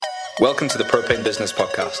Welcome to the Propane Business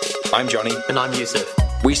Podcast. I'm Johnny. And I'm Yusuf.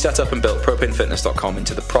 We set up and built propanefitness.com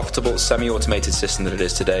into the profitable, semi-automated system that it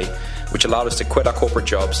is today, which allowed us to quit our corporate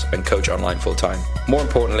jobs and coach online full-time. More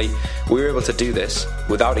importantly, we were able to do this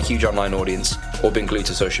without a huge online audience or being glued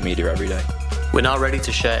to social media every day. We're now ready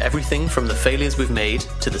to share everything from the failures we've made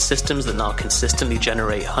to the systems that now consistently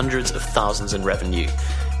generate hundreds of thousands in revenue.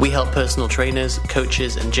 We help personal trainers,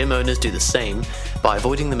 coaches, and gym owners do the same by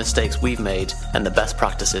avoiding the mistakes we've made and the best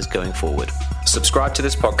practices going forward. Subscribe to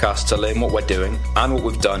this podcast to learn what we're doing and what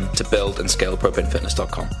we've done to build and scale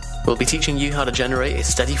propanefitness.com. We'll be teaching you how to generate a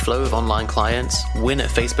steady flow of online clients, win at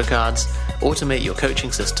Facebook ads, automate your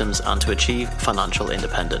coaching systems, and to achieve financial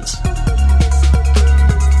independence.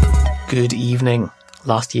 Good evening.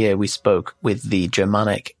 Last year we spoke with the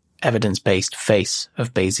Germanic evidence-based face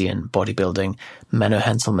of Bayesian bodybuilding, Menno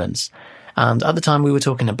Henselmans. And at the time we were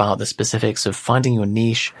talking about the specifics of finding your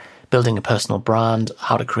niche, building a personal brand,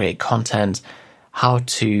 how to create content, how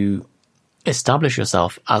to establish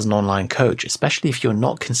yourself as an online coach, especially if you're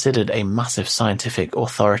not considered a massive scientific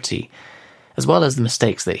authority, as well as the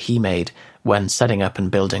mistakes that he made when setting up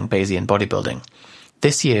and building Bayesian bodybuilding.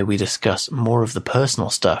 This year we discuss more of the personal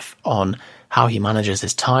stuff on how he manages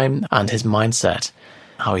his time and his mindset,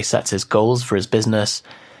 how he sets his goals for his business,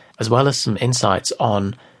 as well as some insights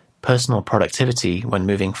on personal productivity when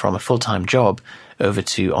moving from a full-time job over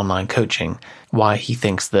to online coaching, why he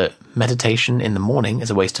thinks that meditation in the morning is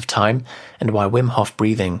a waste of time, and why Wim Hof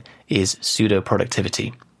breathing is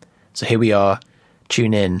pseudo-productivity. So here we are,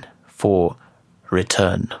 tune in for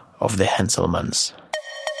Return of the Henselmans.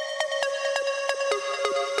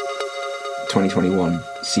 2021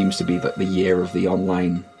 seems to be the year of the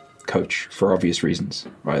online coach for obvious reasons,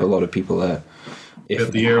 right? A lot of people are...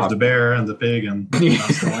 The year of the bear and the pig and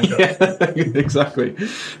exactly.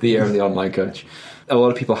 The year of the online coach. A lot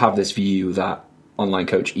of people have this view that online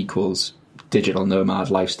coach equals digital nomad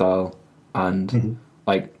lifestyle. And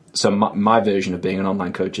so my version of being an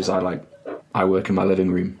online coach is I work in my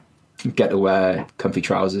living room, get to wear comfy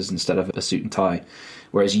trousers instead of a suit and tie.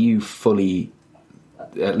 Whereas you fully,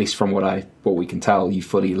 at least from what we can tell, you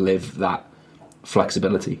fully live that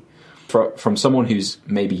flexibility. From someone who's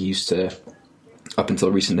maybe used to, up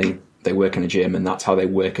until recently, they work in a gym and that's how they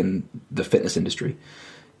work in the fitness industry.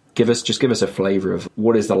 Give us a flavor of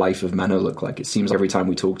what does the life of Menno look like? It seems every time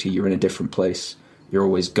we talk to you, you're in a different place. You're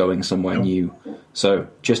always going somewhere new. So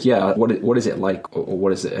what is it like, or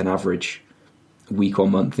what is it an average week or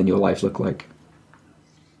month in your life look like?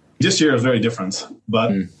 This year is very different,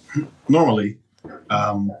 but normally,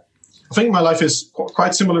 I think my life is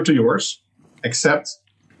quite similar to yours, except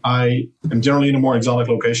I am generally in a more exotic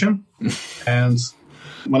location. And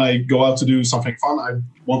when I go out to do something fun, I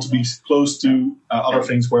want to be close to other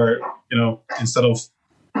things where, instead of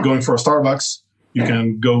going for a Starbucks, you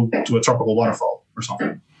can go to a tropical waterfall or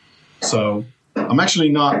something. So I'm actually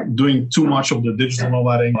not doing too much of the digital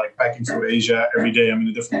nomading, like packing through Asia every day. I'm in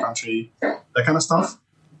a different country, that kind of stuff.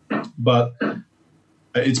 But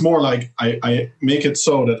it's more like I make it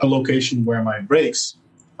so that a location where my breaks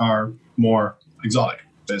are more exotic,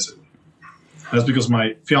 basically. That's because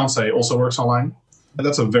my fiance also works online. And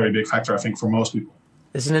that's a very big factor, I think, for most people.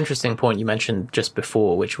 There's an interesting point you mentioned just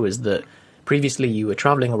before, which was that previously you were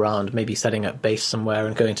traveling around, maybe setting up base somewhere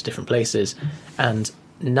and going to different places. And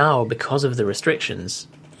now, because of the restrictions,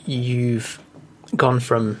 you've gone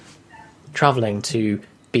from traveling to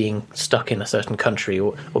being stuck in a certain country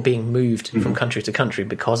or being moved from country to country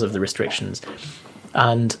because of the restrictions.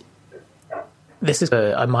 And this is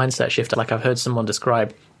a mindset shift. Like I've heard someone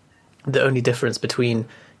describe, the only difference between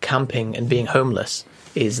camping and being homeless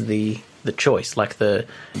is the choice, like the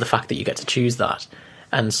fact that you get to choose that.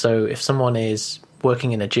 And so if someone is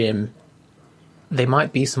working in a gym, they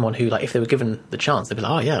might be someone who, like, if they were given the chance, they'd be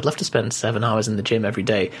like, oh yeah, I'd love to spend 7 hours in the gym every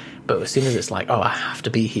day. But as soon as it's like, oh, I have to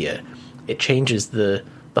be here, it changes the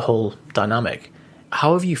whole dynamic.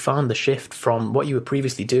 How have you found the shift from what you were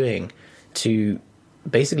previously doing to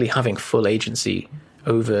basically having full agency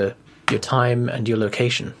over your time and your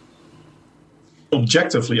location?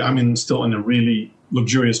 Objectively, I'm still in a really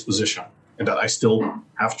luxurious position in that I still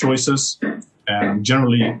have choices. And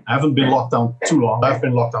generally, I haven't been locked down too long. I've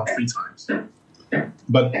been locked down 3 times.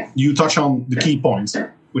 But you touch on the key point,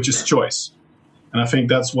 which is choice. And I think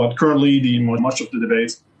that's what currently much of the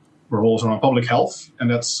debate revolves around public health.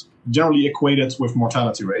 And that's generally equated with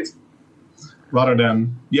mortality rate rather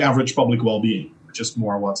than the average public well-being, which is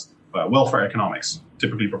more what welfare economics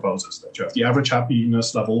typically proposes, that you have the average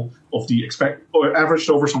happiness level of the averaged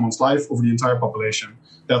over someone's life over the entire population.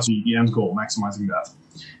 That's the end goal, maximizing that.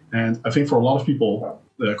 And I think for a lot of people,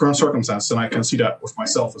 the current circumstance, and I can see that with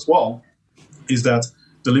myself as well, is that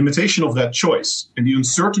the limitation of that choice and the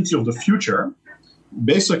uncertainty of the future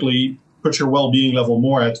basically puts your well-being level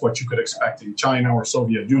more at what you could expect in China or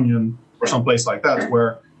Soviet Union or someplace like that,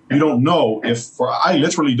 where you don't know I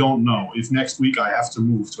literally don't know if next week I have to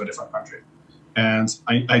move to a different country. And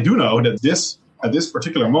I do know that at this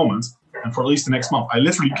particular moment, and for at least the next month, I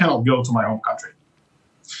literally cannot go to my home country.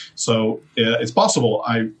 So it's possible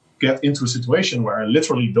I get into a situation where I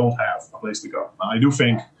literally don't have a place to go. I do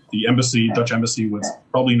think the Dutch embassy would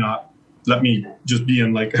probably not let me just be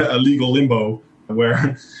in like a legal limbo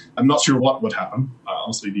where I'm not sure what would happen,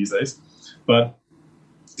 honestly, these days. But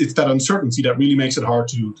it's that uncertainty that really makes it hard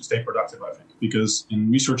to stay productive, I think, because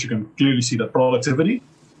in research you can clearly see that productivity,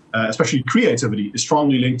 especially creativity, is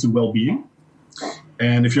strongly linked to well-being.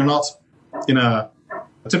 And if you're not in a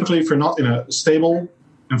stable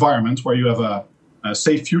environment where you have a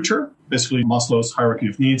safe future, basically Maslow's hierarchy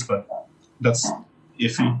of needs, but that's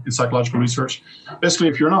iffy in psychological research. Basically,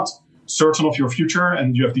 if you're not certain of your future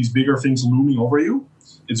and you have these bigger things looming over you,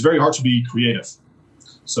 it's very hard to be creative.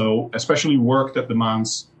 So especially work that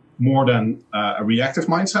demands more than a reactive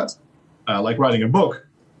mindset, like writing a book,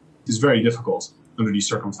 is very difficult under these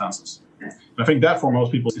circumstances. And I think that for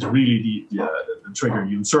most people is really the trigger,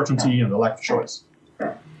 the uncertainty and the lack of choice.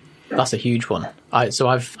 That's a huge one. So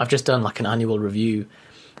I've just done like an annual review,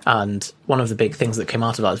 and one of the big things that came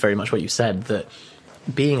out of that is very much what you said, that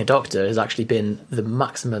being a doctor has actually been the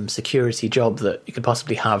maximum security job that you could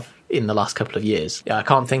possibly have in the last couple of years. I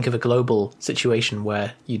can't think of a global situation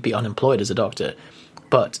where you'd be unemployed as a doctor,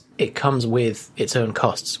 but it comes with its own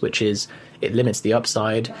costs, which is it limits the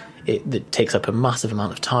upside, it takes up a massive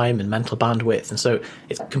amount of time and mental bandwidth. And so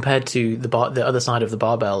it's compared to the other side of the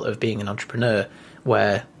barbell of being an entrepreneur,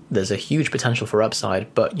 where there's a huge potential for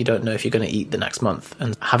upside, but you don't know if you're going to eat the next month.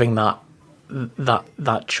 And having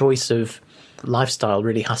that choice of lifestyle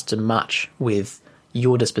really has to match with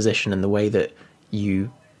your disposition and the way that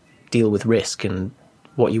you deal with risk and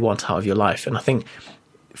what you want out of your life. And I think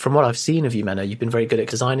from what I've seen of you, Menno, you've been very good at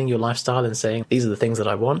designing your lifestyle and saying, these are the things that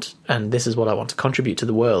I want, and this is what I want to contribute to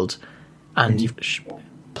the world. And you've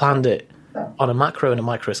planned it on a macro and a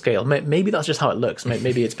micro scale. Maybe that's just how it looks.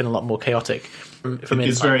 Maybe it's been a lot more chaotic from inside.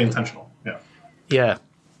 It's very intentional. Yeah.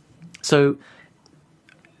 So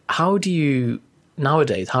how do you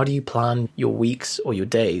plan your weeks or your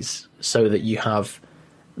days so that you have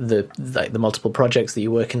the multiple projects that you're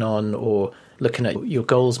working on or looking at your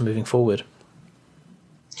goals moving forward?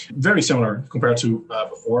 Very similar compared to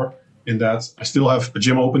before, in that I still have a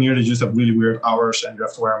gym open here. They just have really weird hours and you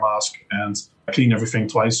have to wear a mask and clean everything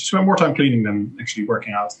twice. You spend more time cleaning than actually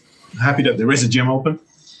working out. I'm happy that there is a gym open.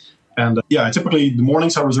 And typically the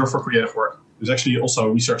mornings are reserved for creative work. There's actually also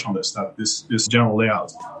research on this, that this general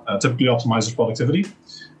layout typically optimizes productivity.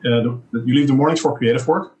 You leave the mornings for creative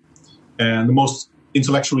work and the most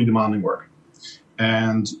intellectually demanding work.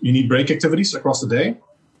 And you need break activities across the day.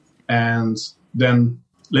 And then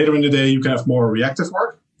later in the day, you can have more reactive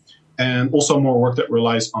work and also more work that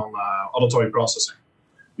relies on auditory processing.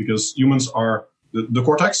 Because humans are, the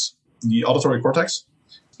cortex, the auditory cortex,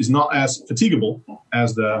 is not as fatigable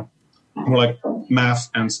as the more like math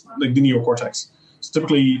and like the neocortex. So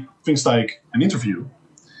typically things like an interview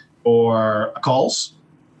or calls,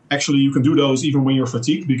 actually you can do those even when you're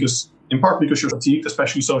fatigued, in part because you're fatigued,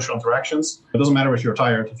 especially social interactions. It doesn't matter if you're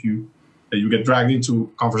tired, if you get dragged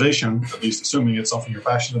into conversation, at least assuming it's something you're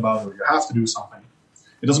passionate about or you have to do something.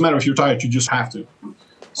 It doesn't matter if you're tired, you just have to.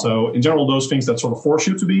 So in general, those things that sort of force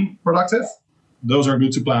you to be productive, those are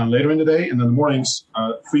good to plan later in the day. And then the mornings,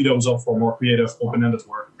 free those up for more creative, open-ended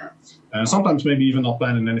work. And sometimes maybe even not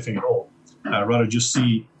planning anything at all. Rather just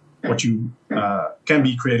see what you can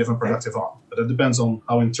be creative and productive on. But it depends on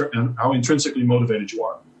how intrinsically motivated you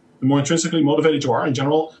are. The more intrinsically motivated you are in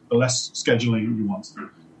general, the less scheduling you want.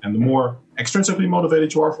 And the more extrinsically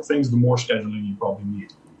motivated you are for things, the more scheduling you probably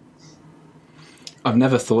need. I've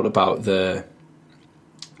never thought about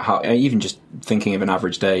even just thinking of an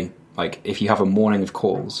average day, like if you have a morning of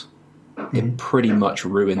calls, it pretty much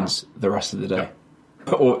ruins the rest of the day.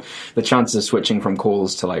 Or the chances of switching from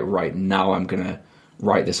calls to like, right now I'm going to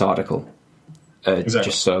write this article,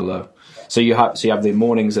 just so low. So you have the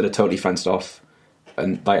mornings that are totally fenced off.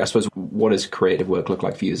 And like, I suppose, what does creative work look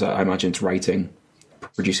like for you? I imagine it's writing,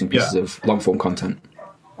 producing pieces of long form content.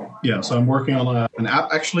 Yeah, so I'm working on an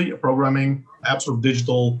app, actually, a programming app, sort of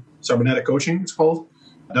digital cybernetic coaching, it's called.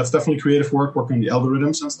 That's definitely creative work, working on the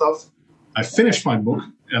algorithms and stuff. I finished my book,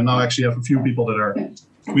 and now I actually have a few people that are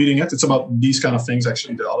reading it. It's about these kind of things,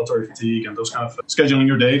 actually, the auditory fatigue and those kind of scheduling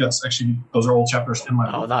your day. Those are all chapters in my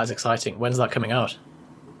book. Oh, that is exciting. When's that coming out?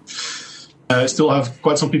 I still have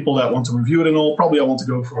quite some people that want to review it and all. Probably I want to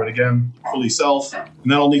go for it again, fully self. And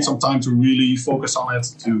then I'll need some time to really focus on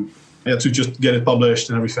it, to just get it published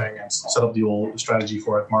and everything, and set up the whole strategy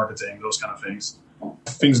for it, marketing, those kind of things.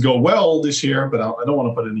 Things go well this year, but I don't want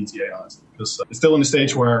to put an ETA on it, because it's still in the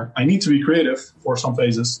stage where I need to be creative for some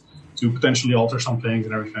phases to potentially alter some things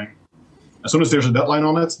and everything. As soon as there's a deadline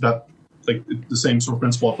on it, that like the same sort of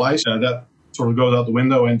principle applies. That sort of goes out the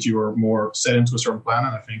window, and you're more set into a certain plan.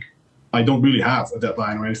 And I think I don't really have a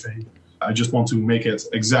deadline or anything. I just want to make it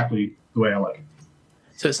exactly the way I like it.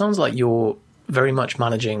 So it sounds like you're very much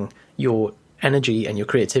managing your energy and your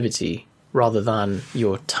creativity rather than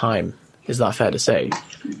your time. Is that fair to say?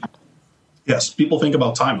 Yes, people think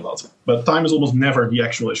about time a lot, but time is almost never the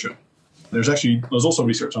actual issue. There's also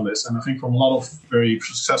research on this, and I think from a lot of very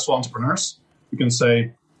successful entrepreneurs, you can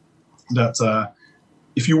say that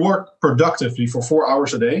if you work productively for 4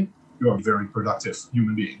 hours a day, you are a very productive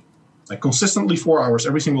human being. Like consistently 4 hours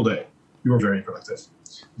every single day, you are very productive.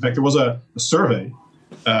 In fact, there was a survey,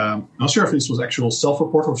 I'm not sure if this was actual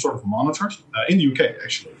self-report or sort of monitored, in the UK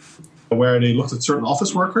actually, where they looked at certain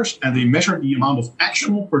office workers and they measured the amount of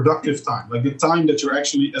actual productive time, like the time that you're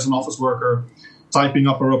actually, as an office worker, typing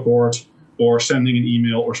up a report or sending an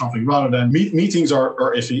email or something, rather than meetings are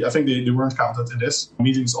iffy. I think they weren't counted in this.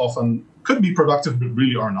 Meetings often could be productive, but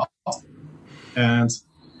really are not. And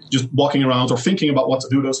just walking around or thinking about what to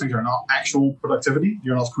do, those things are not actual productivity.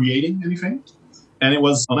 You're not creating anything. And it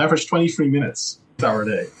was on average 23 minutes per hour a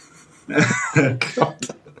day.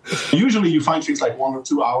 Usually you find things like 1 or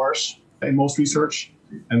 2 hours in most research.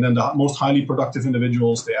 And then the most highly productive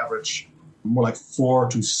individuals, they average more like 4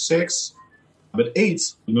 to 6. But 8,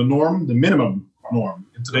 the minimum norm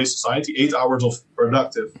in today's society, 8 hours of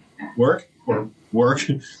productive work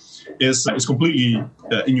is completely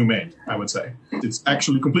inhumane, I would say. It's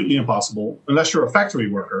actually completely impossible, unless you're a factory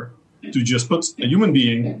worker, to just put a human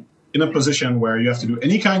being in a position where you have to do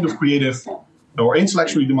any kind of creative or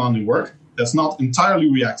intellectually demanding work that's not entirely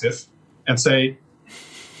reactive, and say,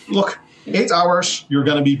 look, 8 hours, you're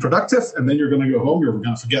going to be productive, and then you're going to go home, you're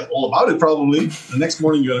going to forget all about it probably. The next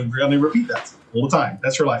morning, you're going to repeat that all the time.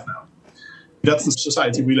 That's your life now. That's the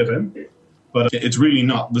society we live in, but it's really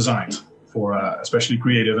not designed for especially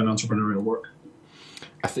creative and entrepreneurial work.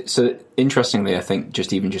 So interestingly, I think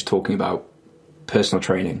just talking about personal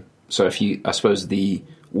training. So I suppose the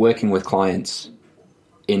working with clients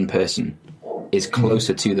in person is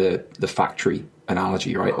closer to the factory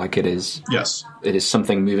analogy, right? Like it is. Yes. It is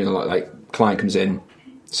something moving a lot. Like client comes in,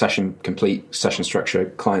 session complete, session structure,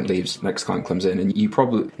 client leaves, next client comes in, and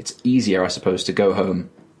it's easier, I suppose, to go home,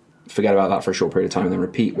 forget about that for a short period of time, and then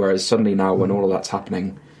repeat. Whereas suddenly now, when all of that's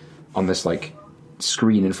happening on this like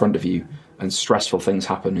screen in front of you, and stressful things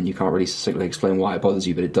happen, and you can't really succinctly explain why it bothers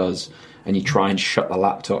you, but it does, and you try and shut the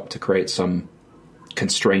laptop to create some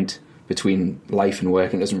constraint between life and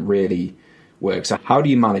work, and it doesn't really work. So how do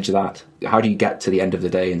you manage that? How do you get to the end of the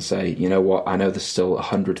day and say, you know what, I know there's still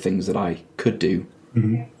 100 things that I could do,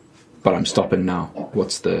 but I'm stopping now?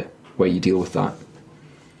 What's the way you deal with that?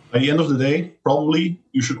 By the end of the day, probably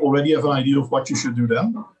you should already have an idea of what you should do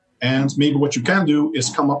then. And maybe what you can do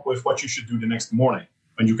is come up with what you should do the next morning,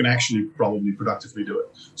 and you can actually probably productively do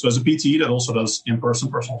it. So as a PT that also does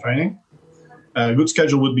in-person personal training, a good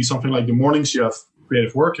schedule would be something like the mornings you have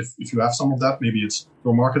creative work, if you have some of that. Maybe it's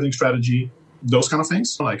your marketing strategy, those kind of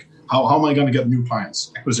things. Like how am I going to get new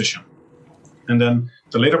clients, acquisition? And then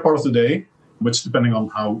the later part of the day, which depending on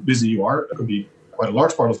how busy you are, it could be quite a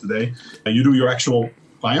large part of the day, you do your actual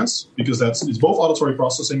clients, because it's both auditory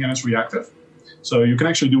processing and it's reactive. So you can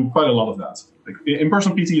actually do quite a lot of that. Like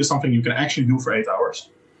in-person PT is something you can actually do for 8 hours.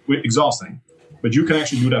 Exhausting, but you can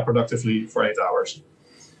actually do that productively for 8 hours.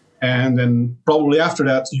 And then probably after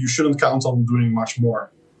that, you shouldn't count on doing much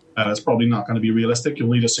more. It's probably not going to be realistic.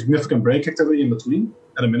 You'll need a significant break activity in between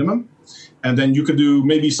at a minimum. And then you could do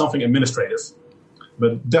maybe something administrative,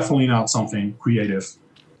 but definitely not something creative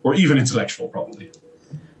or even intellectual, probably.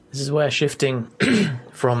 This is where shifting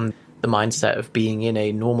from the mindset of being in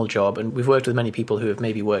a normal job, and we've worked with many people who have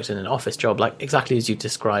maybe worked in an office job, like exactly as you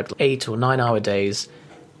described, 8 or 9 hour days,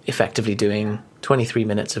 effectively doing 23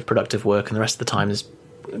 minutes of productive work, and the rest of the time is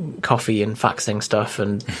coffee and faxing stuff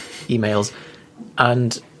and emails,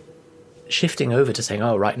 and shifting over to saying,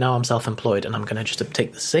 oh, right now I'm self-employed and I'm going to just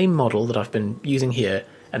take the same model that I've been using here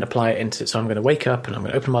and apply it into, so I'm going to wake up and I'm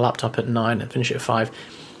going to open my laptop at 9 and finish it at 5,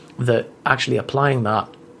 that actually applying that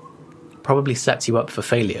probably sets you up for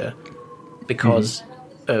failure because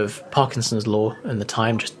of Parkinson's law and the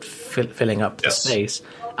time just filling up the space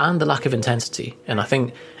and the lack of intensity. And I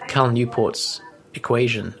think Cal Newport's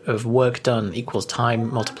equation of work done equals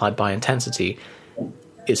time multiplied by intensity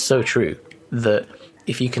is so true. that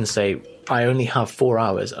if you can say, I only have 4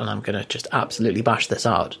 hours and I'm going to just absolutely bash this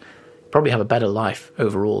out, probably have a better life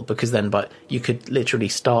overall, because then you could literally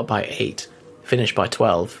start by 8, finish by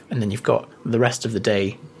 12, and then you've got the rest of the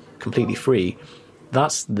day completely free.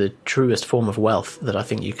 That's the truest form of wealth that I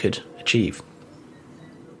think you could achieve.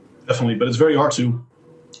 Definitely, but it's very hard to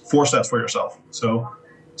force that for yourself. So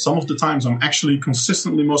some of the times I'm actually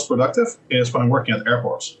consistently most productive is when I'm working at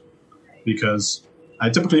airports, because I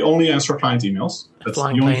typically only answer client emails. That's the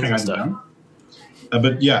only thing I do then.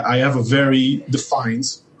 But yeah, I have a very defined,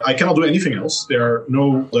 I cannot do anything else. There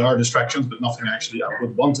are distractions, but nothing actually I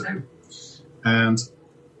would want to do. And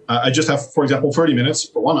I just have, for example, 30 minutes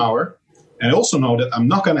for 1 hour. And I also know that I'm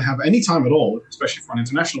not going to have any time at all, especially for an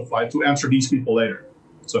international flight, to answer these people later.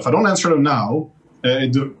 So if I don't answer them now,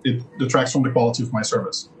 it detracts from the quality of my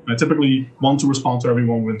service. I typically want to respond to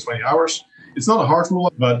everyone within 20 hours. It's not a hard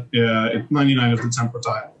rule, but 99% of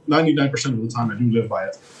the time I do live by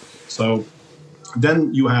it. So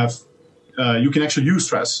then you can actually use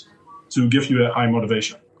stress to give you a high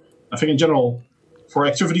motivation. I think in general, for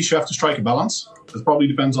activities, you have to strike a balance. It probably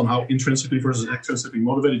depends on how intrinsically versus extrinsically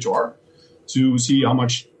motivated you are to see how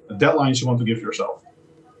much deadlines you want to give yourself.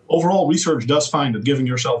 Overall, research does find that giving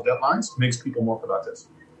yourself deadlines makes people more productive,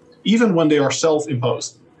 even when they are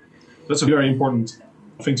self-imposed. That's a very important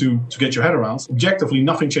thing to get your head around. Objectively,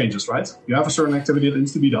 nothing changes, right? You have a certain activity that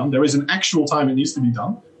needs to be done. There is an actual time it needs to be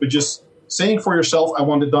done, but just saying for yourself, I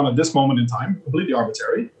want it done at this moment in time, completely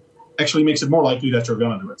arbitrary, actually makes it more likely that you're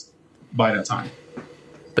going to do it by that time.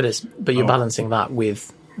 But you're balancing that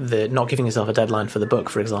with the not giving yourself a deadline for the book,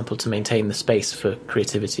 for example, to maintain the space for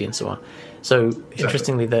creativity and so on. So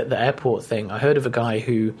interestingly, the airport thing, I heard of a guy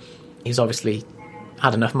he's obviously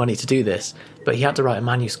had enough money to do this, but he had to write a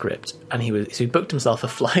manuscript, and he booked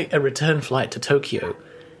himself a return flight to Tokyo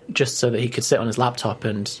just so that he could sit on his laptop,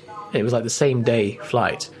 and it was like the same day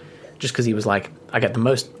flight, just because he was like, I get the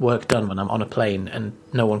most work done when I'm on a plane and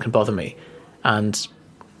no one can bother me. And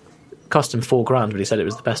cost him $4,000, but he said it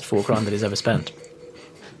was the best $4,000 that he's ever spent.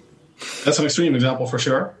 That's an extreme example for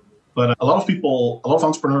sure. But a lot of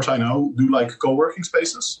entrepreneurs I know do like co-working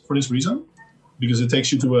spaces for this reason, because it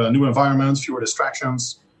takes you to a new environment, fewer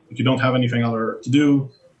distractions. If you don't have anything other to do,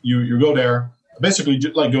 you go there, basically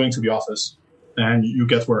like going to the office, and you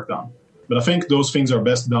get work done. But I think those things are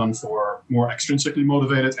best done for more extrinsically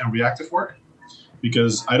motivated and reactive work,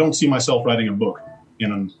 because I don't see myself writing a book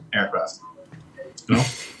in an aircraft. You know?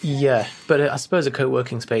 Yeah, but I suppose a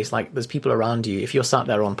co-working space, like there's people around you. If you're sat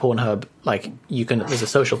there on Pornhub, like there's a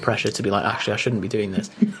social pressure to be like, actually, I shouldn't be doing this.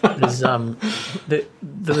 There was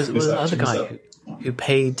another guy who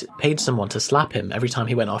paid someone to slap him every time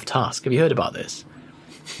he went off task. Have you heard about this?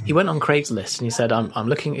 He went on Craigslist and he said, I'm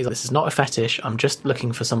looking, he's like, this is not a fetish. I'm just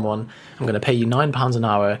looking for someone. I'm going to pay you £9 an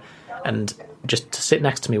hour and just to sit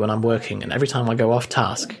next to me when I'm working. And every time I go off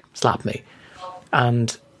task, slap me.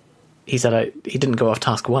 And he said he didn't go off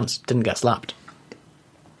task once, didn't get slapped.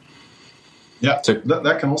 Yeah, so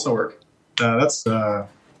that can also work. That's the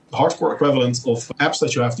hardcore equivalent of apps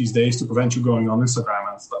that you have these days to prevent you going on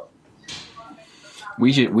Instagram and stuff.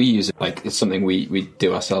 We use it like it's something we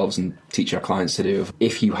do ourselves and teach our clients to do.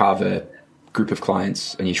 If you have a group of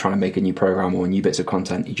clients and you're trying to make a new program or new bits of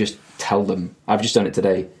content, you just tell them. I've just done it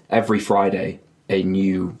today. Every Friday, a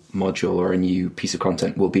new module or a new piece of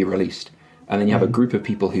content will be released. And then you have a group of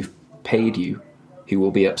people who've paid you who will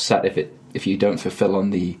be upset if you don't fulfill on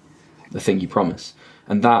the thing you promise.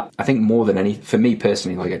 And that, I think, more than any, for me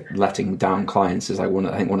personally, like letting down clients is like one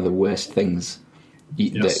of the worst things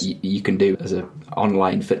that you can do as an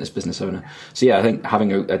online fitness business owner. So yeah, I think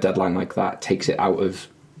having a deadline like that takes it out of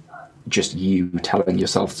just you telling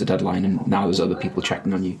yourself it's a deadline and now there's other people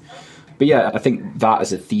checking on you. But yeah, I think that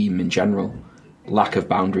as a theme in general, lack of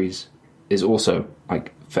boundaries is also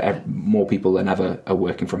like for more people than ever are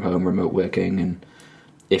working from home, remote working, and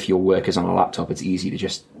if your work is on a laptop, it's easy to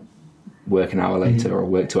just work an hour later or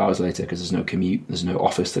work 2 hours later because there's no commute, there's no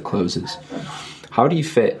office that closes. How do you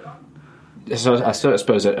fit? So I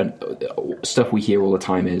suppose stuff we hear all the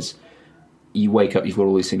time is you wake up, you've got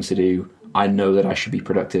all these things to do. I know that I should be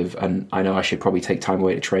productive and I know I should probably take time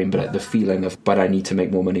away to train, but the feeling of, but I need to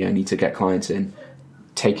make more money, I need to get clients in,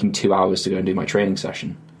 taking 2 hours to go and do my training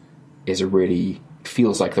session is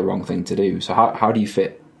feels like the wrong thing to do. So how do you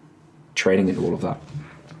fit training into all of that?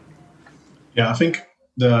 Yeah, I think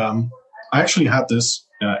I actually had this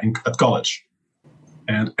at college.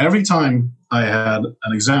 And every time I had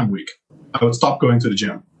an exam week, I would stop going to the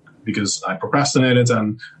gym because I procrastinated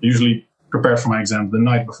and usually prepared for my exam the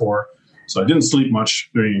night before. So I didn't sleep much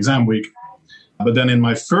during exam week. But then in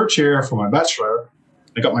my third year for my bachelor,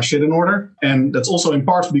 I got my shit in order. And that's also in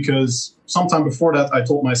part because sometime before that, I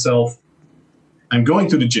told myself, I'm going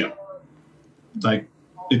to the gym. Like,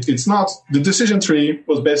 it's not, the decision tree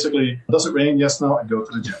was basically, does it rain? Yes, no, I go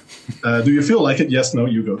to the gym. Do you feel like it? Yes, no,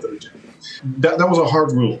 you go to the gym. That was a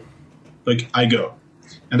hard rule. Like, I go.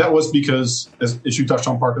 And that was because, as you touched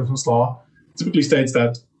on, Parkinson's law typically states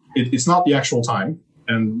that it's not the actual time.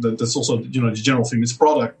 And that's also, the general theme. It's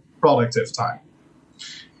productive time.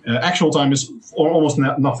 Actual time is almost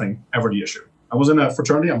nothing ever the issue. I was in a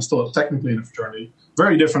fraternity. I'm still technically in a fraternity.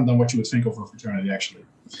 Very different than what you would think of a fraternity, actually.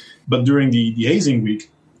 But during the hazing week,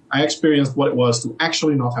 I experienced what it was to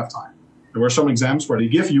actually not have time. There were some exams where they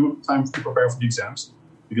give you time to prepare for the exams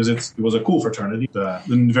because it was a cool fraternity, the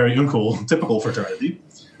very uncool, typical fraternity.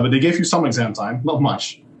 But they gave you some exam time, not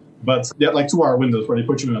much. But they had like 2-hour windows where they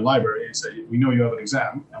put you in a library and say, we know you have an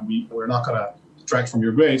exam and we're not going to detract from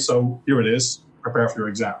your grade. So here it is, prepare for your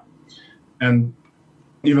exam. And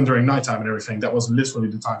even during nighttime and everything, that was literally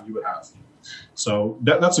the time you would have. So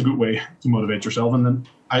that's a good way to motivate yourself. And then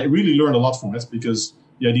I really learned a lot from it because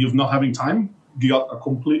the idea of not having time, you got a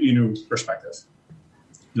completely new perspective.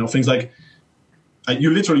 Things like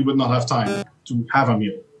you literally would not have time to have a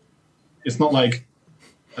meal. It's not like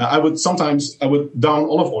I would down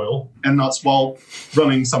olive oil and nuts while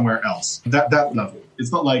running somewhere else. That level.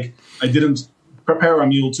 It's not like I didn't prepare a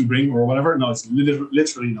meal to bring or whatever. No, it's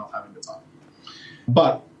literally not having the time.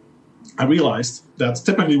 But I realized that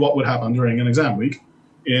typically what would happen during an exam week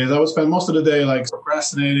is I would spend most of the day like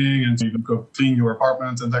procrastinating and you can go clean your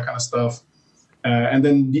apartment and that kind of stuff. And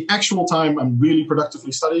then the actual time I'm really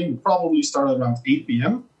productively studying would probably start at around 8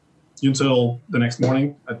 p.m. until the next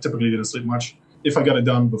morning. I typically didn't sleep much. If I got it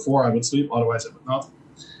done before, I would sleep. Otherwise, I would not.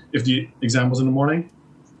 If the exam was in the morning.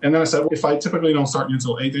 And then I said, well, if I typically don't start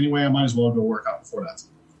until 8 anyway, I might as well go work out before that.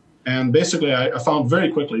 And basically, I found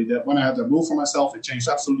very quickly that when I had that rule for myself, it changed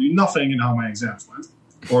absolutely nothing in how my exams went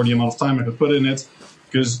or the amount of time I could put in it.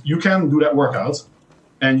 Because you can do that workout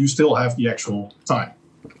and you still have the actual time.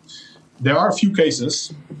 There are a few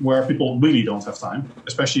cases where people really don't have time,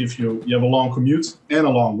 especially if you have a long commute and a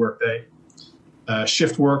long work day,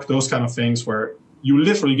 shift work, those kind of things where you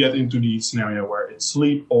literally get into the scenario where it's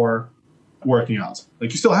sleep or working out.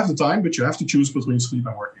 Like you still have the time, but you have to choose between sleep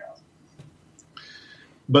and working out.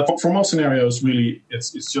 But for most scenarios, really,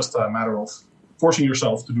 it's just a matter of forcing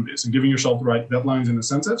yourself to do this and giving yourself the right deadlines and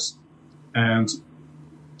incentives and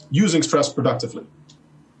using stress productively.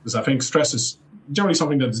 Because I think stress is generally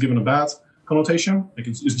something that is given a bad connotation. Like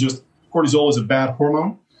it's just cortisol is a bad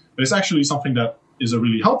hormone, but it's actually something that is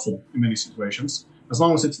really helpful in many situations, as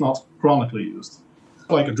long as it's not chronically used.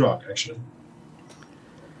 Like a drug, actually.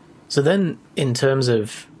 So then, in terms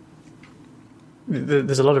of,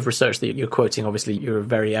 there's a lot of research that you're quoting. Obviously, you're a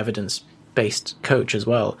very evidence-based coach as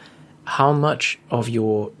well. How much of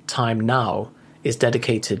your time now is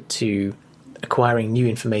dedicated to acquiring new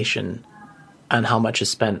information, and how much is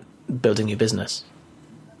spent building your business?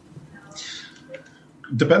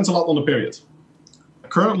 Depends a lot on the period.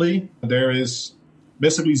 Currently, there is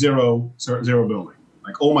basically zero building.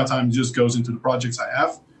 Like all my time just goes into the projects I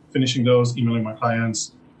have, finishing those, emailing my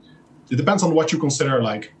clients. It depends on what you consider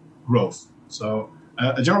like growth. So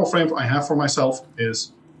a general frame I have for myself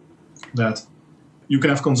is that you can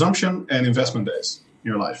have consumption and investment days in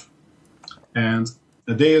your life. And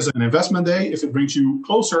a day is an investment day if it brings you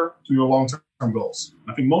closer to your long-term goals.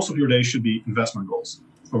 I think most of your days should be investment goals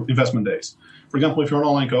or investment days. For example, if you're an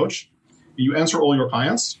online coach and you answer all your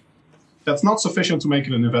clients, that's not sufficient to make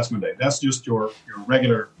it an investment day. That's just your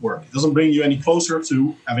regular work. It doesn't bring you any closer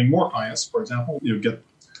to having more clients, for example. You get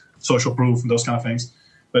social proof and those kind of things,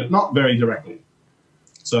 but not very directly.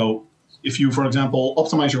 So if you, for example,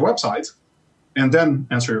 optimize your website and then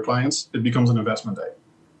answer your clients, it becomes an investment day.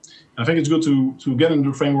 And I think it's good to get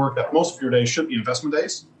into the framework that most of your days should be investment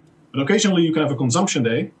days, but occasionally you can have a consumption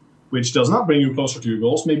day, which does not bring you closer to your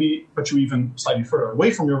goals, maybe put you even slightly further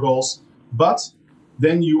away from your goals, but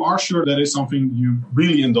then you are sure that is something you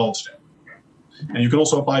really indulged in. And you can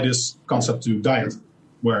also apply this concept to diet,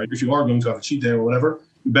 where if you are going to have a cheat day or whatever,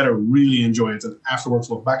 you better really enjoy it and afterwards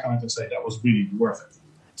look back on it and say that was really worth it.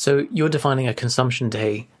 So you're defining a consumption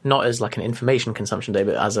day not as like an information consumption day,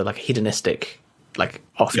 but as a like hedonistic, like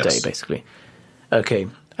off day, basically. Okay.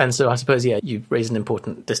 And so I suppose, you raise an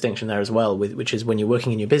important distinction there as well, which is when you're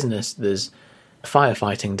working in your business, there's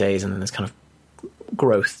firefighting days and then there's kind of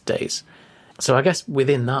growth days. So I guess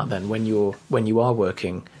within that then, when you are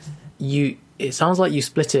working, it sounds like you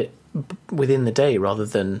split it within the day rather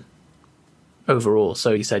than overall.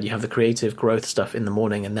 So you said you have the creative growth stuff in the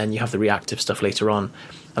morning and then you have the reactive stuff later on.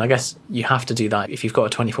 And I guess you have to do that if you've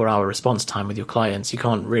got a 24-hour response time with your clients. You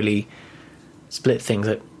can't really split things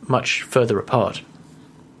much further apart.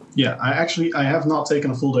 Yeah, I have not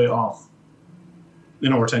taken a full day off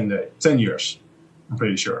in over 10 years, I'm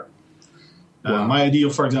pretty sure. Wow. My ideal,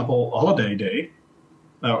 for example, a holiday day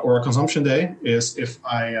or a consumption day is if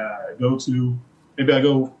I maybe I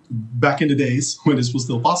go back in the days when this was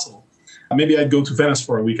still possible. Maybe I'd go to Venice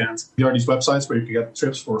for a weekend. There are these websites where you can get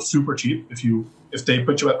trips for super cheap if they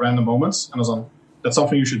put you at random moments. And that's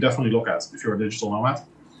something you should definitely look at if you're a digital nomad,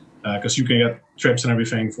 because you can get trips and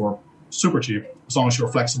everything for super cheap as long as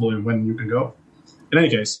you're flexible in when you can go. In any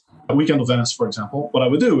case, a weekend of Venice, for example, what I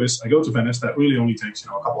would do is I go to Venice. That really only takes a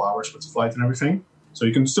couple hours with the flight and everything. So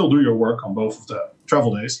you can still do your work on both of the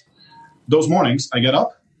travel days. Those mornings, I get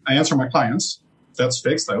up, I answer my clients. That's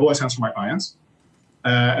fixed. I always answer my clients.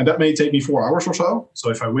 And that may take me 4 hours or so. So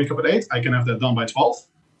if I wake up at 8, I can have that done by 12.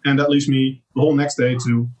 And that leaves me the whole next day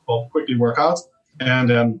to quickly work out and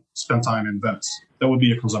then spend time in Venice. That would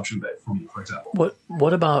be a consumption day for me, for example.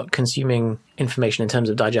 What about consuming information in terms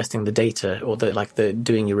of digesting the data, or the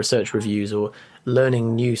doing your research reviews, or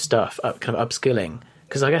learning new stuff, kind of upskilling?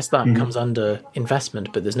 Because I guess that comes under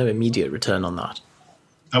investment, but there's no immediate return on that.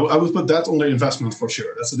 I would put that under investment for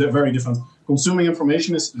sure. That's very different. Consuming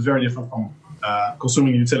information is very different from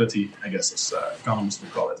consuming utility, I guess, as economists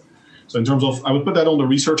would call it. So in terms of, I would put that under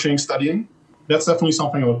researching, studying. That's definitely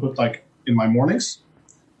something I would put in my mornings.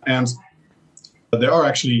 And there are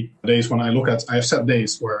actually days when I have set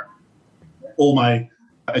days where all my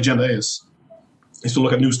agenda is to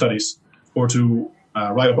look at new studies or to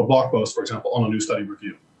write up a blog post, for example, on a new study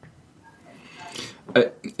review.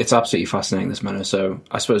 It's absolutely fascinating, this, Menno. So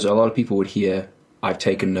I suppose a lot of people would hear, I've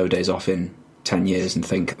taken no days off in 10 years and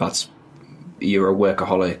think you're a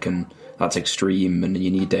workaholic and that's extreme and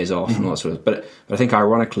you need days off and all that sort of. But I think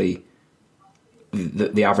ironically,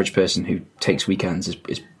 the average person who takes weekends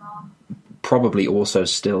is probably also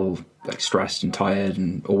still stressed and tired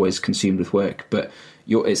and always consumed with work. But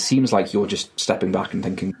it seems like you're just stepping back and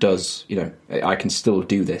thinking, I can still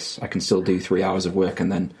do this. I can still do 3 hours of work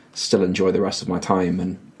and then still enjoy the rest of my time,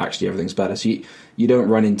 and actually everything's better. So you don't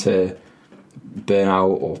run into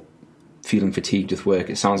burnout or feeling fatigued with work.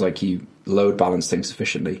 It sounds like you load balance things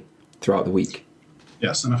sufficiently throughout the week.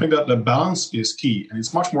 Yes, and I think that the balance is key, and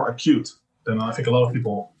it's much more acute than I think a lot of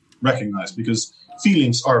people recognize, because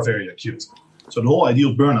feelings are very acute. So the whole idea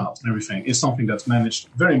of burnout and everything is something that's managed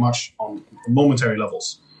very much on momentary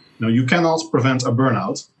levels. You cannot prevent a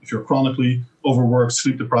burnout if you're chronically overworked,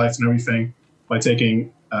 sleep deprived and everything by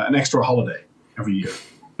taking an extra holiday every year.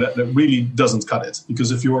 That really doesn't cut it,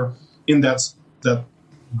 because if you're in that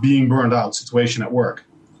being burned out situation at work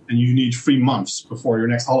and you need 3 months before your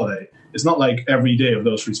next holiday, it's not like every day of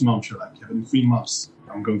those 3 months you're like, in 3 months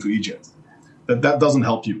I'm going to Egypt. That doesn't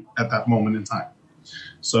help you at that moment in time.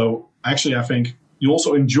 So actually, I think you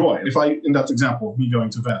also enjoy, in that example of me going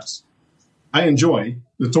to Venice, I enjoy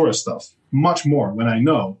the tourist stuff much more when I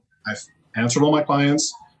know I've answered all my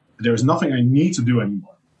clients. There's nothing I need to do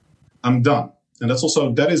anymore. I'm done. And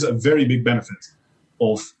that is a very big benefit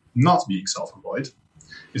of not being self-employed,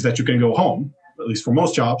 is that you can go home, at least for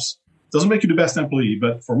most jobs. It doesn't make you the best employee,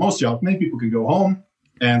 but for most jobs, many people can go home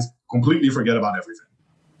and completely forget about everything.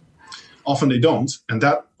 Often they don't, and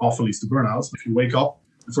that often leads to burnout. If you wake up,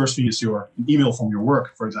 the first thing is your email from your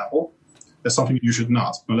work, for example. That's something you should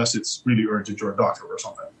not, unless it's really urgent, you're a doctor or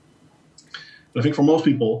something. But I think for most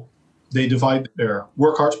people, they divide their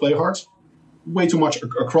work hard, play hard, way too much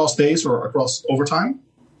across days or across overtime.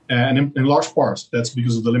 And in large part, that's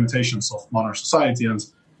because of the limitations of modern society and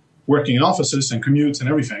working in offices and commutes and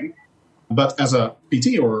everything. But as a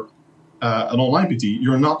PT or an online PT,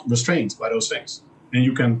 you're not restrained by those things. And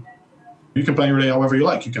you can plan your day however you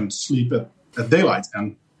like. You can sleep at daylight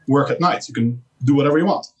and work at night. You can do whatever you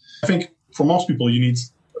want. I think for most people,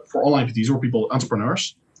 for online PTs or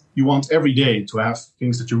entrepreneurs, you want every day to have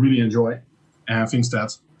things that you really enjoy and things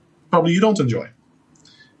that probably you don't enjoy.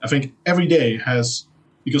 I think every day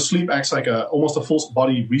because sleep acts like almost a full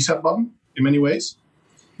body reset button in many ways.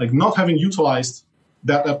 Like not having utilized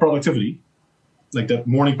that productivity, like that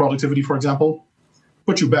morning productivity, for example,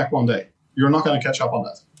 put you back one day. You're not going to catch up on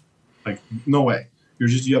that. Like, no way.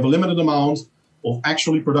 You have a limited amount of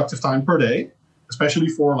actually productive time per day, especially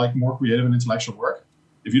for like more creative and intellectual work.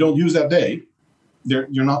 If you don't use that day,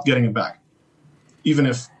 you're not getting it back. Even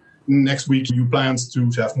if next week you planned to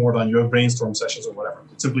have more done, you have brainstorm sessions or whatever.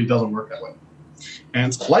 It simply doesn't work that way.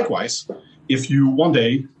 And likewise, if you one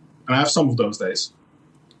day, and I have some of those days,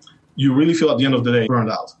 you really feel at the end of the day burned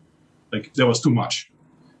out. Like there was too much.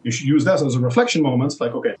 You should use that as a reflection moment,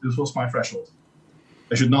 like, okay, this was my threshold.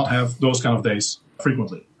 I should not have those kind of days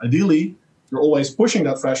frequently. Ideally, you're always pushing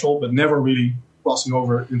that threshold, but never really crossing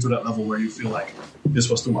over into that level where you feel like this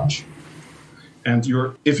was too much. And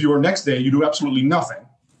if your next day you do absolutely nothing,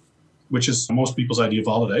 which is most people's idea of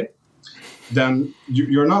holiday, then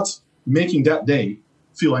you're not making that day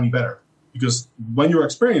feel any better. Because when you're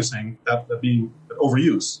experiencing that being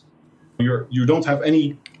overuse, you don't have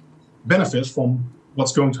any benefit from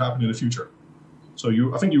what's going to happen in the future. So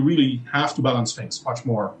I think you really have to balance things much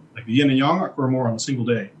more. Like the yin and yang occur more on a single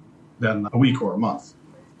day than a week or a month.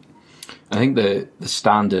 I think the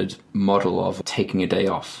standard model of taking a day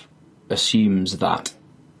off assumes that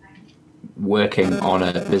working on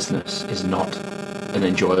a business is not an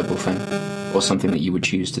enjoyable thing or something that you would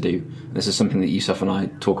choose to do. This is something that Yusuf and I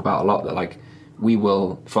talk about a lot, that like we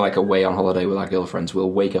will, for like away on holiday with our girlfriends,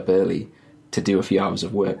 we'll wake up early to do a few hours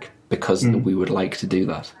of work because we would like to do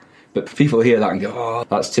that. But people hear that and go, oh,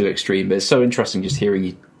 that's too extreme. But it's so interesting just hearing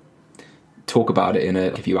you talk about it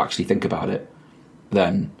if you actually think about it,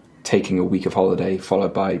 then taking a week of holiday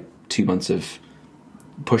followed by 2 months of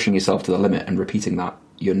pushing yourself to the limit and repeating that,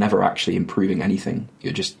 you're never actually improving anything.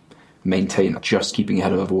 You're just keeping your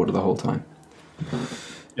head above water the whole time.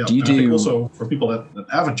 Yeah, I think also for people that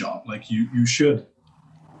have a job, like you should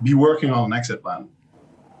be working on an exit plan.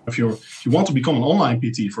 If you want to become an online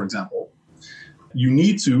PT, for example, you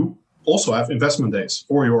need to also have investment days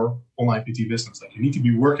for your online PT business. Like you need to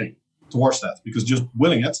be working towards that, because just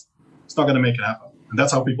willing it's not going to make it happen. And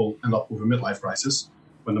that's how people end up with a midlife crisis.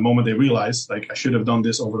 When the moment they realize, like, I should have done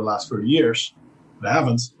this over the last 30 years, but I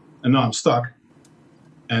haven't, and now I'm stuck.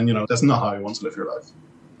 And, that's not how you want to live your life.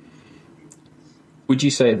 Would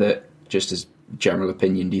you say that, just as general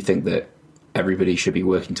opinion, do you think that everybody should be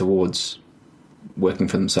working towards working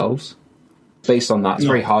for themselves? Based on that, it's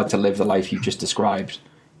very hard to live the life you've just described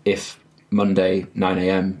if Monday, 9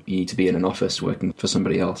 a.m., you need to be in an office working for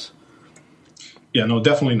somebody else. Yeah, no,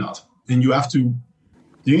 definitely not. And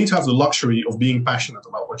you need to have the luxury of being passionate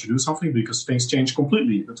about what you do something, because things change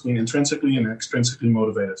completely between intrinsically and extrinsically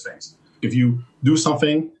motivated things. If you do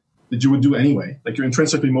something that you would do anyway, like you're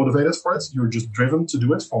intrinsically motivated for it, you're just driven to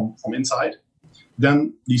do it from inside,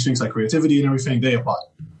 then these things like creativity and everything, they apply.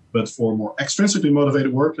 But for more extrinsically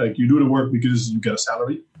motivated work, like you do the work because you get a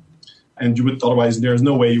salary, and there's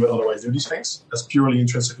no way you would otherwise do these things. That's purely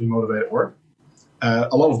intrinsically motivated work.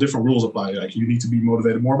 A lot of different rules apply. Like you need to be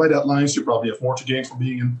motivated more by deadlines. You probably have more to gain from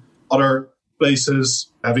being in other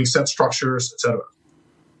places, having set structures, etc.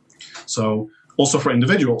 So also for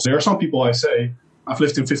individuals, there are some people I say, I've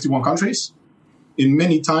lived in 51 countries. In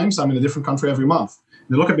many times, I'm in a different country every month.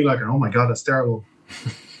 They look at me like, oh my God, that's terrible.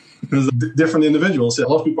 There's different individuals. A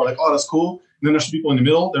lot of people are like, oh, that's cool. And then there's people in the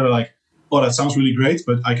middle. They're like, oh, that sounds really great,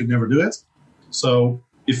 but I could never do it. So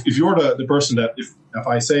if you're the person that, if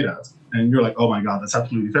I say that, and you're like, oh my God, that's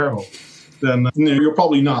absolutely terrible, then you're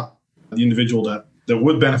probably not the individual that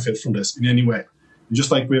would benefit from this in any way. And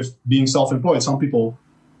just like with being self-employed, some people,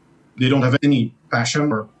 they don't have any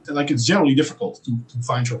passion, or like it's generally difficult to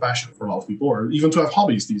find your passion for a lot of people, or even to have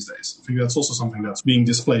hobbies these days. I think that's also something that's being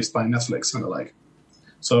displaced by Netflix and the like.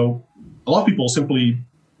 So a lot of people simply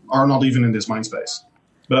are not even in this mind space.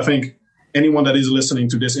 But I think anyone that is listening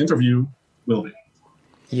to this interview will be.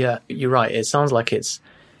 Yeah, you're right. It sounds like it's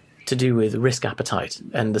to do with risk appetite.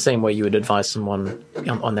 And the same way you would advise someone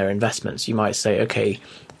on their investments, you might say, okay,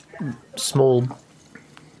 small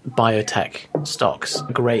biotech stocks,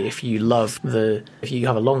 great if you if you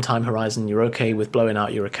have a long time horizon, you're okay with blowing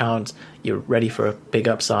out your account, you're ready for a big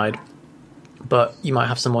upside. But you might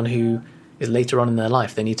have someone who is later on in their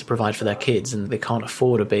life, they need to provide for their kids and they can't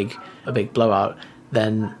afford a big blowout,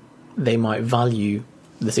 then they might value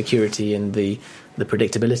the security and the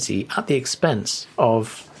predictability at the expense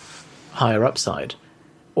of higher upside.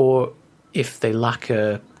 Or if they lack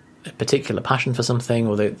a particular passion for something,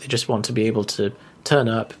 or they just want to be able to turn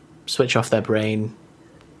up, switch off their brain,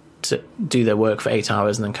 to do their work for 8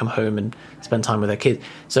 hours and then come home and spend time with their kids.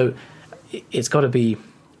 So it's got to be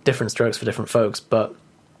different strokes for different folks, but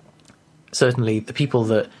certainly the people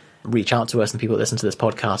that reach out to us and people that listen to this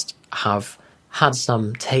podcast have had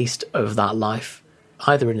some taste of that life,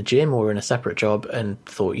 either in a gym or in a separate job, and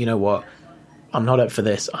thought, you know what, I'm not up for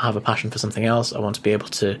this. I have a passion for something else. I want to be able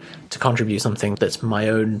to contribute something that's my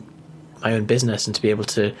own business, and to be able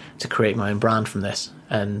to create my own brand from this.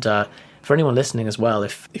 And for anyone listening as well,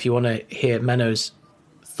 if you want to hear Menno's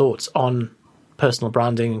thoughts on personal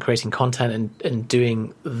branding and creating content and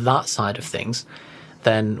doing that side of things,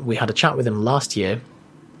 then we had a chat with him last year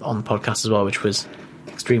on the podcast as well, which was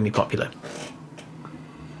extremely popular.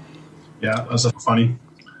 Yeah, that's a funny,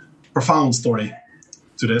 profound story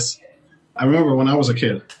to this. I remember when I was a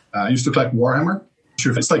kid, I used to collect Warhammer.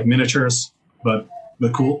 Sure, it's like miniatures, but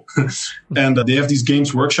but cool. And they have these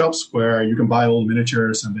games workshops where you can buy all the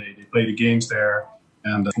miniatures and they play the games there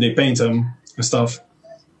and they paint them and stuff.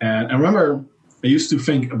 And I remember I used to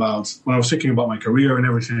think about, when I was thinking about my career and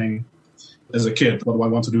everything as a kid, what do I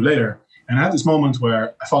want to do later? And I had this moment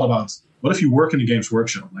where I thought about, what if you work in a games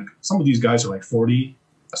workshop? Like some of these guys are like 40,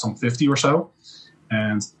 some 50 or so.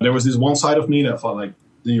 And there was this one side of me that thought like,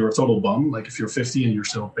 then you're a total bum. Like if you're 50 and you're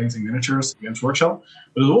still painting miniatures, games workshop.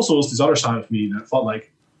 But there also was this other side of me that thought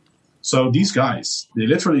like, so these guys,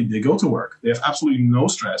 they go to work. They have absolutely no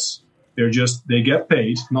stress. They get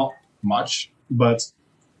paid, not much, but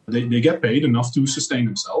they get paid enough to sustain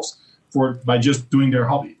themselves by just doing their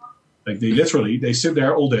hobby. Like they sit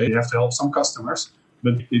there all day. They have to help some customers,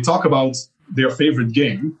 but they talk about their favorite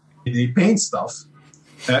game. They paint stuff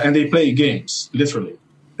and they play games, literally.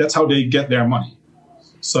 That's how they get their money.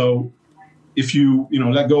 So if you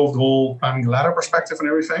let go of the whole climbing the ladder perspective and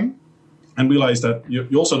everything and realize that you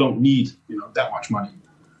also don't need that much money,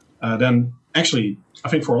 then actually I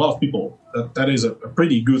think for a lot of people that is a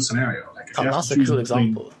pretty good scenario. Like if you have that's to a choose cool between,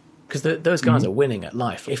 example. Because those guys are winning at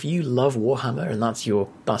life. If you love Warhammer and that's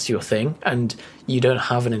your thing, and you don't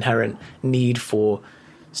have an inherent need for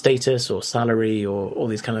status or salary or all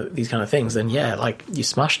these kind of things, then yeah, like you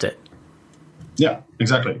smashed it. Yeah,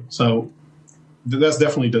 exactly. So that's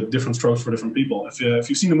definitely the different strokes for different people. If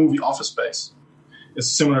you've seen the movie Office Space, it's a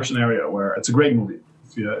similar scenario where it's a great movie.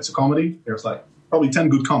 It's a comedy. There's like probably 10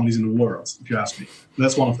 good comedies in the world, if you ask me.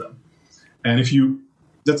 That's one of them. And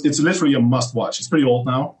it's literally a must watch. It's pretty old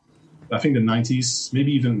now. I think the 90s,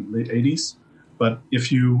 maybe even late 80s. But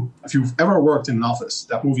if you've ever worked in an office,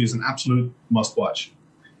 that movie is an absolute must watch.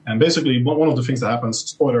 And basically, one of the things that happens,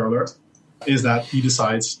 spoiler alert, is that he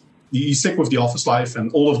decides he's sick with the office life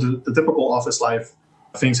and all of the typical office life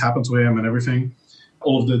things happen to him and everything.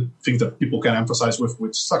 All of the things that people can emphasize with,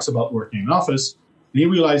 which sucks about working in an office. And he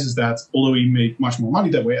realizes that although he made much more money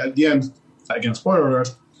that way, at the end, again, spoiler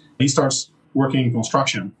alert, he starts working in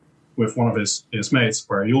construction with one of his mates,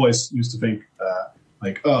 where he always used to think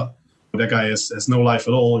that guy has no life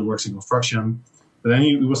at all. He works in construction. But then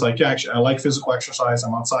he was like, yeah, actually, I like physical exercise.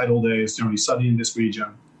 I'm outside all day. It's generally sunny in this region.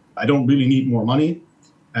 I don't really need more money.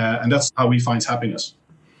 And that's how he finds happiness.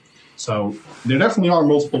 So there definitely are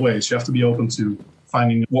multiple ways. You have to be open to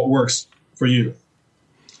finding what works for you.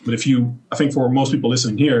 But I think for most people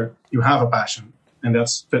listening here, you have a passion, and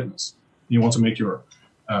that's fitness. You want to make your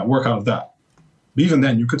work out of that. But even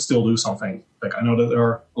then, you could still do something. Like I know that there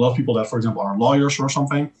are a lot of people that, for example, are lawyers or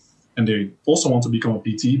something, and they also want to become a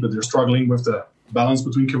PT, but they're struggling with the balance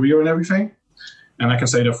between career and everything. And I can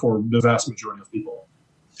say that for the vast majority of people,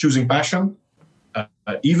 choosing passion,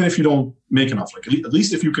 even if you don't make enough, like at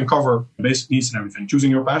least if you can cover basic needs and everything,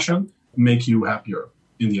 choosing your passion make you happier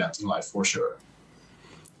in the end in life, for sure.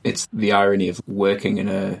 It's the irony of working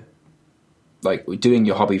doing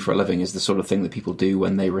your hobby for a living is the sort of thing that people do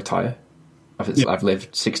when they retire. I've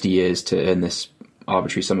lived 60 years to earn this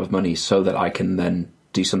arbitrary sum of money so that I can then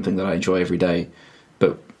do something that I enjoy every day.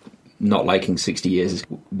 But not liking 60 years is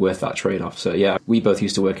worth that trade-off. So yeah, we both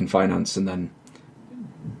used to work in finance and then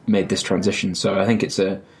made this transition. So I think it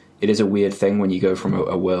is a weird thing when you go from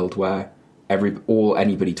a world where all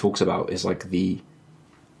anybody talks about is like the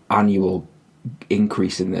annual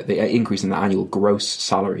increase in the annual gross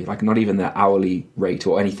salary, like not even the hourly rate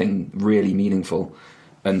or anything really meaningful.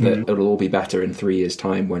 And that it'll all be better in 3 years'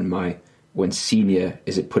 time when senior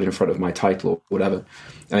is put in front of my title or whatever.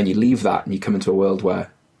 And you leave that and you come into a world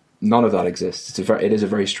where none of that exists. It is a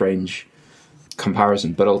very strange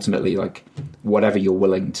comparison, but ultimately, like whatever you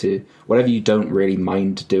don't really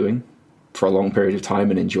mind doing for a long period of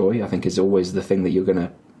time and enjoy, I think is always the thing that you're going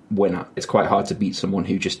to win at. It's quite hard to beat someone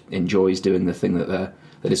who just enjoys doing the thing that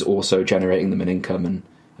is also generating them an income and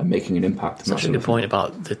making an impact. Such a good point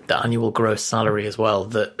about the annual gross salary as well,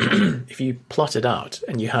 that if you plot it out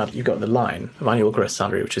and you've got the line of annual gross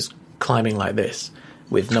salary, which is climbing like this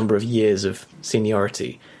with number of years of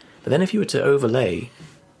seniority, but then if you were to overlay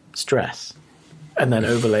stress and then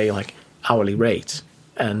overlay like hourly rate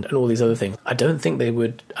and all these other things, I don't think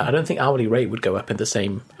hourly rate would go up in the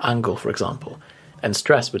same angle, for example, and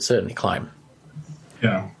stress would certainly climb.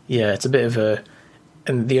 Yeah, it's a bit of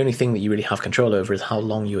and the only thing that you really have control over is how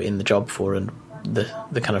long you're in the job for and the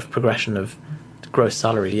kind of progression of gross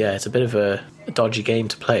salary. Yeah, it's a bit of a dodgy game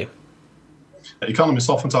to play. Economists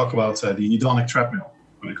often talk about the hedonic treadmill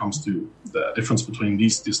when it comes to the difference between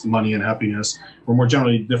this money and happiness, or more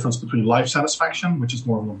generally, the difference between life satisfaction, which is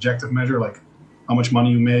more of an objective measure, like how much money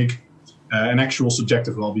you make, and actual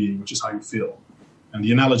subjective well-being, which is how you feel. And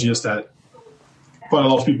the analogy is that quite a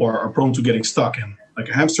lot of people are prone to getting stuck in like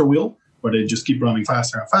a hamster wheel, where they just keep running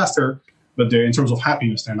faster and faster, but in terms of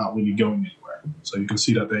happiness, they're not really going anywhere. So you can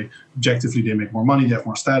see that they make more money, they have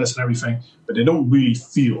more status and everything, but they don't really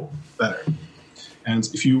feel better. And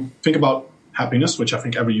if you think about happiness, which I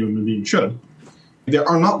think every human being should, there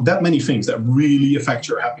are not that many things that really affect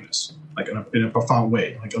your happiness, like in a profound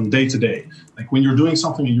way, like on day to day. Like when you're doing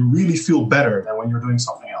something and you really feel better than when you're doing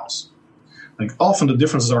something else. Like often the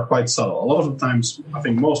differences are quite subtle. A lot of the times, I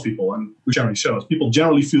think most people, and which generally shows, people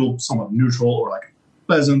generally feel somewhat neutral or like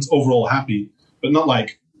pleasant, overall happy, but not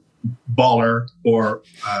like baller or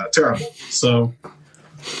terrible. So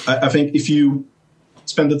I think if you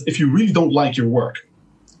really don't like your work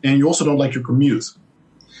and you also don't like your commute,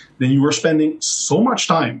 then you are spending so much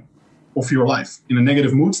time of your life in a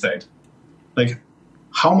negative mood state. Like,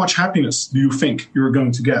 how much happiness do you think you're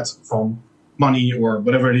going to get from money or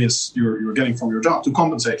whatever it is you're getting from your job to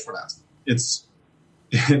compensate for that?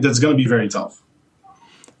 That's going to be very tough.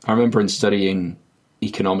 I remember in studying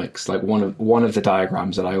economics, like one of the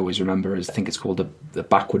diagrams that I always remember is, I think it's called the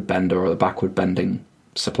backward bender or the backward bending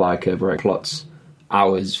supply curve, where it plots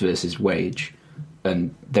hours versus wage.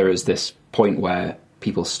 And there is this point where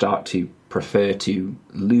people start to prefer to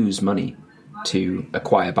lose money to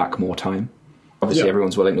acquire back more time. Obviously,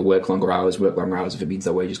 everyone's willing to work longer hours if it means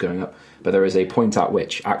their wage is going up. But there is a point at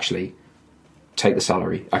which, actually, take the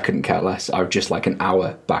salary. I couldn't care less. I would just like an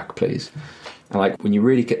hour back, please. And like when you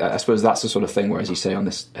really, I suppose that's the sort of thing where, as you say, on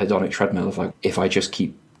this hedonic treadmill of like, if I just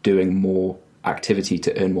keep doing more activity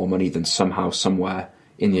to earn more money, then somehow, somewhere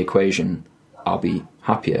in the equation, I'll be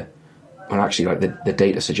happier. When actually, like the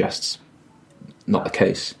data suggests not the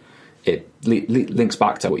case. It links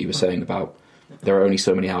back to what you were saying about there are only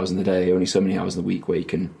so many hours in the day, only so many hours in the week where you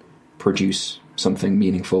can produce something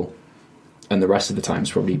meaningful, and the rest of the time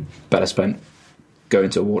is probably better spent going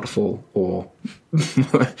to a waterfall or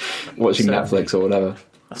watching Netflix or whatever.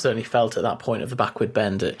 I've certainly felt at that point of the backward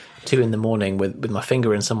bend at 2 a.m. with my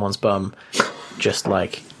finger in someone's bum, just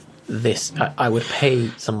like this. I would pay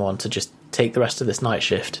someone to just take the rest of this night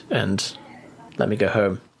shift and let me go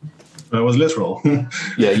home. It was literal.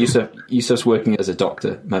 Yeah, Yusuf's working as a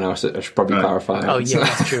doctor. Man, I should probably clarify. Oh, yeah,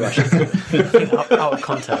 that's true. I should out of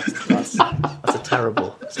context. That's a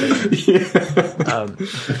terrible statement.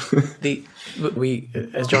 Yeah. We,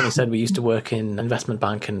 as Johnny said, we used to work in investment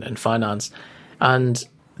bank and finance, and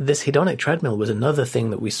this hedonic treadmill was another thing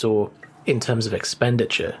that we saw in terms of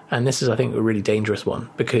expenditure. And this is, I think, a really dangerous one,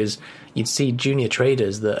 because you'd see junior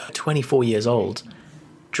traders that are 24 years old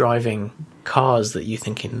driving cars that you're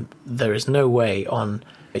thinking there is no way on.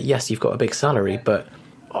 Yes, you've got a big salary, but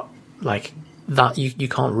like that, you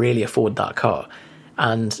can't really afford that car.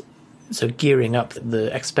 And so gearing up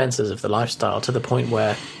the expenses of the lifestyle to the point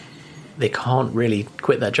where they can't really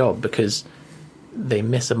quit their job because they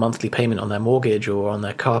miss a monthly payment on their mortgage or on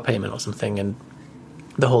their car payment or something, and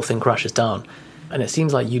the whole thing crashes down. And it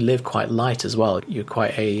seems like you live quite light as well. You're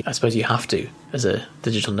quite I suppose you have to as a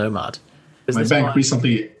digital nomad. My bank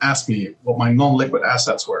recently asked me what my non-liquid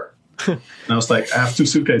assets were. And I was like, I have 2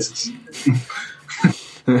 suitcases.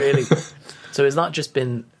 Really? So has that just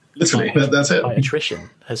been literally, that's it. By attrition?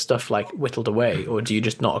 Has stuff like whittled away, or do you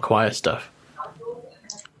just not acquire stuff?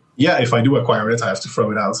 Yeah, if I do acquire it, I have to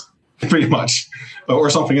throw it out, pretty much. Or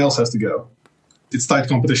something else has to go. It's tight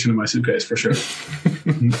competition in my suitcase, for sure.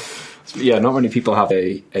 Yeah, not many people have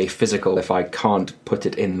a physical, if I can't put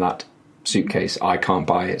it in that suitcase, I can't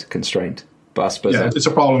buy it constraint. But I suppose it's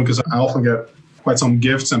a problem because I often get quite some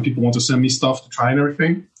gifts and people want to send me stuff to try and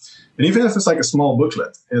everything. And even if it's like a small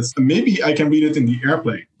booklet, maybe I can read it in the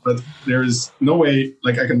airplane, but there is no way,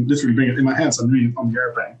 like I can literally bring it in my hands and read it on the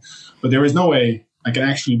airplane. But there is no way I can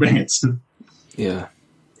actually bring it. Yeah.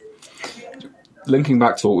 Linking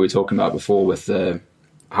back to what we were talking about before with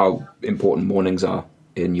how important mornings are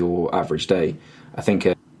in your average day, I think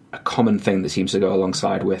a common thing that seems to go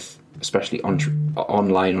alongside with especially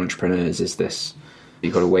online entrepreneurs is this: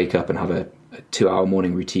 you've got to wake up and have a 2-hour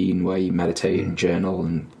morning routine where you meditate and journal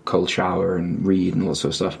and cold shower and read and all that sort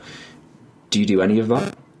of stuff. Do you do any of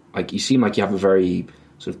that? Like, you seem like you have a very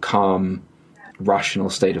sort of calm, rational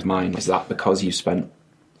state of mind. Is that because you've spent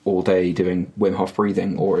all day doing Wim Hof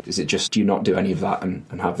breathing, or is it just do you not do any of that and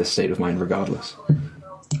have this state of mind regardless?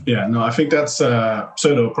 Yeah, no, I think that's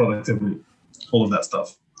pseudo productivity, all of that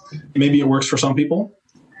stuff. Maybe it works for some people,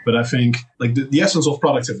 but I think like the essence of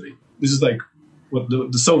productivity, this is like what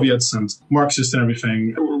the Soviets and Marxists and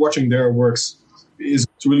everything, we're watching their works, is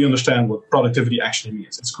to really understand what productivity actually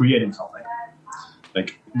means. It's creating something.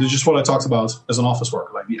 Like, this is just what I talked about as an office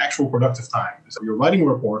worker, like the actual productive time. Is that you're writing a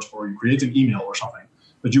report or you're creating an email or something,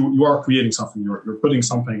 but you are creating something, you're putting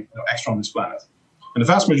something extra on this planet. And the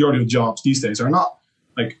vast majority of jobs these days are not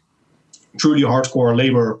like truly hardcore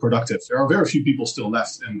labor productive. There are very few people still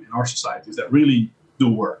left in our societies that really do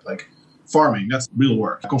work. Like farming, that's real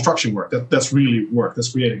work. Construction work, that's really work.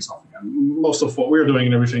 That's creating something. And most of what we're doing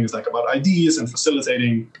and everything is like about ideas and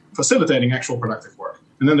facilitating actual productive work.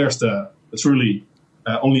 And then there's the truly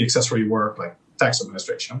only accessory work like tax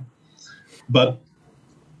administration. But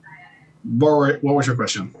what was your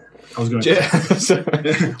question? I was going to yes,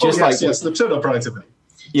 the pseudo productivity.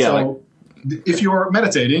 Yeah. So if you're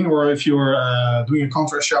meditating or if you're doing a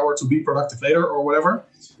contrast shower to be productive later or whatever,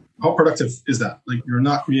 how productive is that? Like you're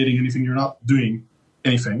not creating anything, you're not doing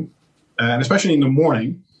anything. And especially in the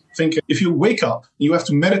morning, think if you wake up, you have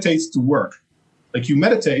to meditate to work. Like you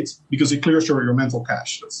meditate because it clears your mental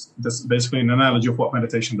cache. That's basically an analogy of what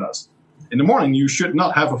meditation does. In the morning, you should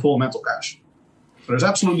not have a full mental cache. But there's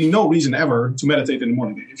absolutely no reason ever to meditate in the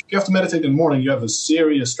morning. If you have to meditate in the morning, you have a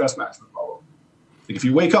serious stress management problem. Like if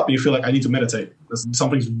you wake up and you feel like I need to meditate,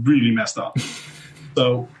 something's really messed up.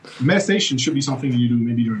 So meditation should be something you do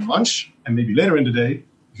maybe during lunch and maybe later in the day.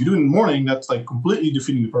 If you do it in the morning, that's like completely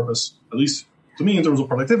defeating the purpose, at least to me in terms of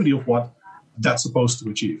productivity of what that's supposed to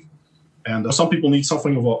achieve. And some people need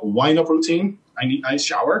something of a wind-up routine. I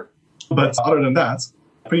shower. But other than that,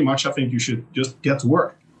 pretty much I think you should just get to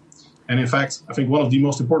work. And in fact, I think one of the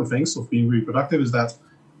most important things of being really productive is that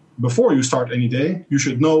before you start any day, you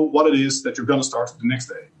should know what it is that you're going to start the next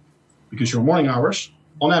day. Because your morning hours,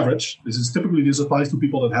 on average, this applies to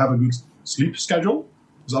people that have a good sleep schedule,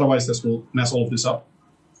 because otherwise this will mess all of this up.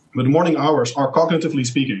 But the morning hours are, cognitively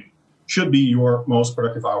speaking, should be your most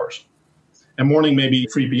productive hours. And morning maybe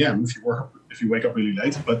 3 p.m. if you wake up really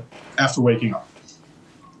late, but after waking up.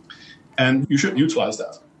 And you should utilize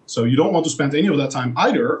that. So you don't want to spend any of that time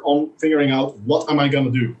either on figuring out what am I going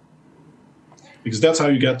to do, because that's how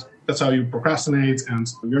you procrastinate and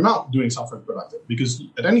you're not doing something productive. Because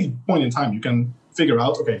at any point in time you can figure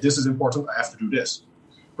out, okay, this is important, I have to do this.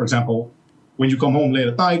 For example, when you come home late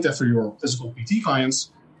at night after your physical PT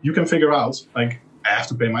clients, you can figure out like I have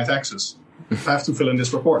to pay my taxes, I have to fill in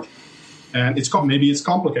this report, and maybe it's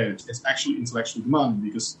complicated. It's actually intellectually demanding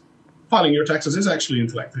because filing your taxes is actually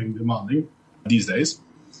intellectually demanding these days.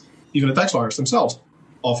 Even the tax lawyers themselves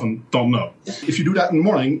often don't know. If you do that in the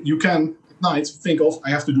morning, you can at night think of,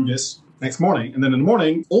 I have to do this next morning. And then in the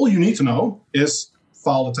morning, all you need to know is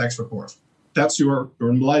file the tax report. That's your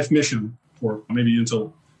life mission for maybe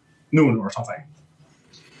until noon or something.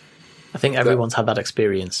 I think everyone's had that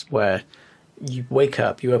experience where you wake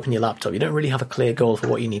up, you open your laptop, you don't really have a clear goal for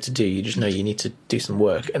what you need to do. You just know you need to do some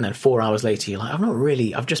work. And then 4 hours later, you're like,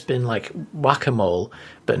 I've just been like whack-a-mole,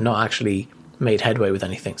 but not actually made headway with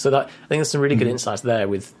anything. So I think there's some really good insights there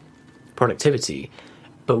with productivity.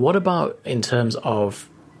 But what about in terms of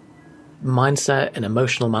mindset and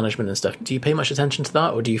emotional management and stuff? Do you pay much attention to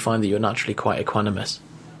that, or do you find that you're naturally quite equanimous?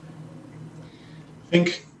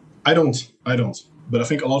 I don't. But I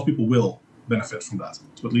think a lot of people will benefit from that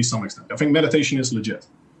to at least some extent. I think meditation is legit,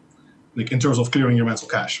 like in terms of clearing your mental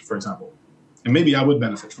cache, for example. And maybe I would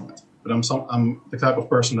benefit from it. But I'm the type of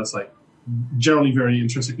person that's like generally very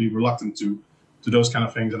intrinsically reluctant to those kind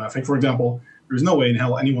of things. And I think, for example, there's no way in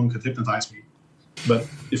hell anyone could hypnotize me. But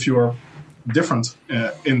if you're different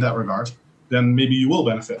in that regard, then maybe you will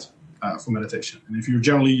benefit from meditation. And if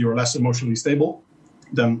you're less emotionally stable,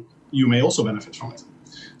 then you may also benefit from it.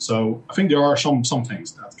 So I think there are some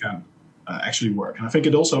things that can actually work. And I think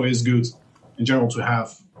it also is good in general to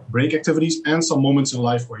have break activities and some moments in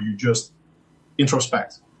life where you just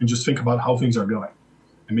introspect and just think about how things are going.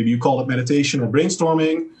 And maybe you call it meditation or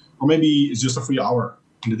brainstorming, or maybe it's just a free hour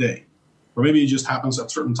in the day. Or maybe it just happens at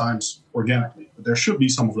certain times organically. But there should be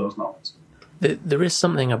some of those moments. There is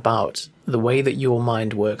something about the way that your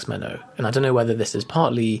mind works, Menno. And I don't know whether this is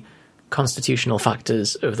partly constitutional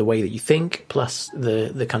factors of the way that you think, plus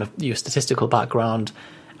the kind of your statistical background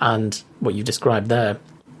and what you described there,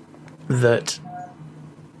 that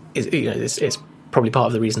it's probably part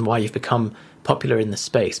of the reason why you've become popular in this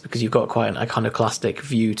space, because you've got quite an iconoclastic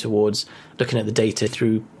view towards looking at the data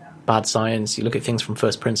through bad science. You look at things from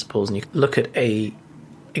first principles and you look at a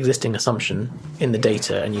existing assumption in the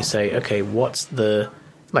data and you say, okay, what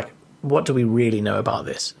do we really know about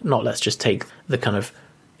this? Not let's just take the kind of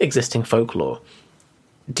existing folklore.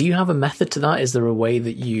 Do you have a method to that? Is there a way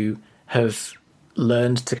that you have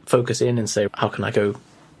learned to focus in and say, how can I go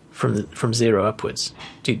from zero upwards?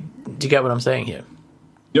 Do you get what I'm saying here?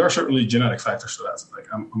 There are certainly genetic factors to that. Like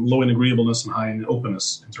I'm low in agreeableness and high in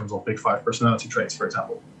openness in terms of big 5 personality traits, for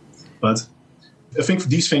example. But I think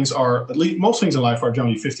these things are, at least most things in life are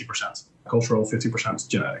generally 50% cultural, 50%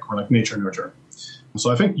 genetic, or like nature nurture.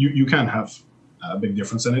 So I think you can have a big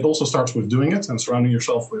difference. And it also starts with doing it and surrounding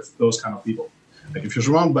yourself with those kind of people. Like if you're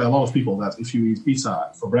surrounded by a lot of people that if you eat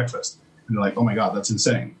pizza for breakfast and they're like, oh my God, that's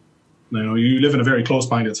insane. You live in a very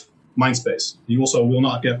close-minded mind space. You also will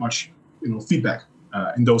not get much, feedback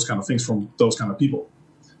in those kind of things from those kind of people.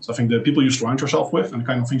 So I think the people you surround yourself with and the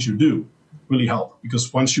kind of things you do really help,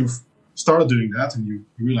 because once you've started doing that and you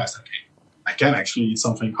realize that, okay, I can actually eat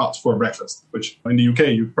something hot for breakfast, which in the UK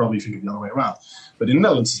you probably think of the other way around. But in the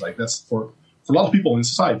Netherlands, it's like that's for a lot of people in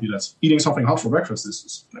society, that's eating something hot for breakfast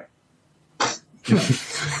is like.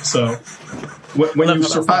 So when you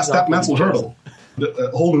surpass that mental hurdle, a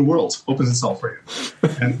whole new world opens itself for you.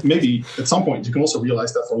 And maybe at some point you can also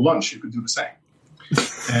realize that for lunch you could do the same.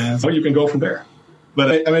 And so you can go from there.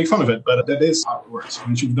 But I make fun of it, but that is how it works.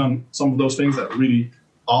 Once you've done some of those things that are really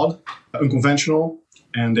odd, unconventional,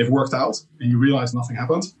 and they've worked out, and you realize nothing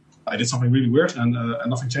happened, I did something really weird and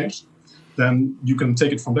nothing changed, then you can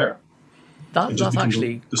take it from there. That's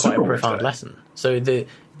actually quite a profound lesson. So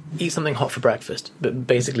eat something hot for breakfast, but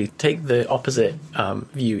basically take the opposite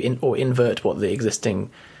view or invert what the existing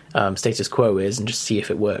status quo is and just see if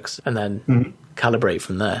it works, and then calibrate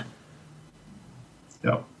from there.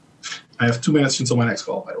 Yeah. I have 2 minutes until my next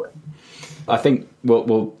call, by the way. I think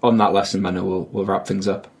we'll on that lesson, Menno, we'll wrap things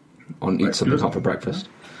up on eat something hot for breakfast.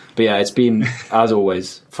 But yeah, it's been, as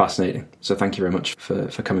always, fascinating. So thank you very much for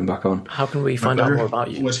coming back on. How can we find out more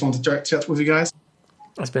about you? Always fun to chat with you guys.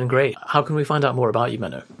 It's been great. How can we find out more about you,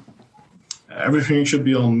 Menno? Everything should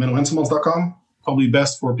be on mennohenselmans.com. Probably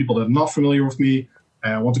best for people that are not familiar with me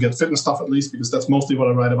and want to get fitness stuff at least, because that's mostly what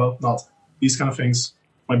I write about, not these kind of things.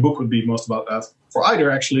 My book would be most about that. For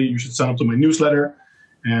either, actually, you should sign up to my newsletter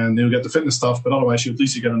and you'll get the fitness stuff. But otherwise, at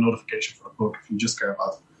least you get a notification for the book if you just care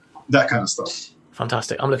about that kind of stuff.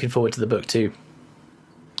 Fantastic. I'm looking forward to the book too.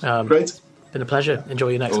 Great. Been a pleasure. Enjoy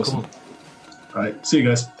your next call. All right. See you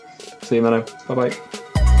guys. See you, Menno. Bye-bye.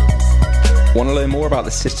 Want to learn more about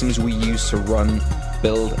the systems we use to run,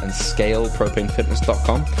 build, and scale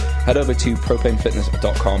propanefitness.com? Head over to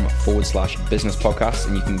propanefitness.com/business podcast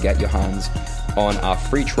and you can get your hands on our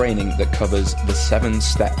free training that covers the 7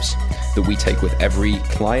 steps that we take with every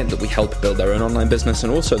client that we help build their own online business,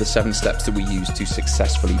 and also the 7 steps that we use to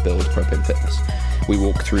successfully build Propane Fitness. We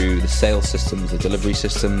walk through the sales systems, the delivery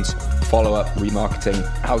systems, follow-up, remarketing,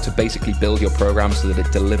 how to basically build your program so that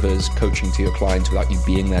it delivers coaching to your clients without you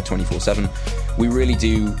being there 24/7. We really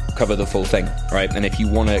do cover the full thing, right? And if you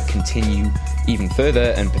want to continue even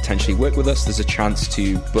further and potentially work with us, there's a chance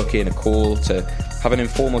to book in a call to have an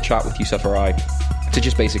informal chat with Yusuf or I to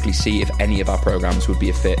just basically see if any of our programs would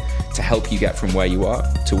be a fit to help you get from where you are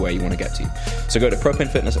to where you want to get to. So go to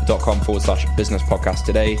propanefitness.com/business podcast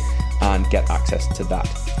today and get access to that.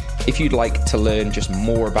 If you'd like to learn just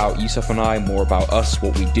more about Yusuf and I, more about us,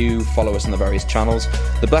 what we do, follow us on the various channels,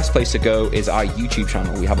 the best place to go is our YouTube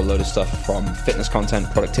channel. We have a load of stuff from fitness content,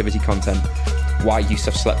 productivity content, why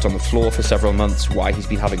Yusuf slept on the floor for several months, why he's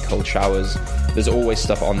been having cold showers. There's always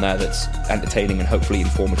stuff on there that's entertaining and hopefully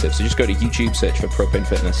informative. So just go to YouTube, search for Propane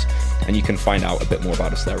Fitness, and you can find out a bit more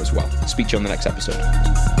about us there as well. Speak to you on the next episode.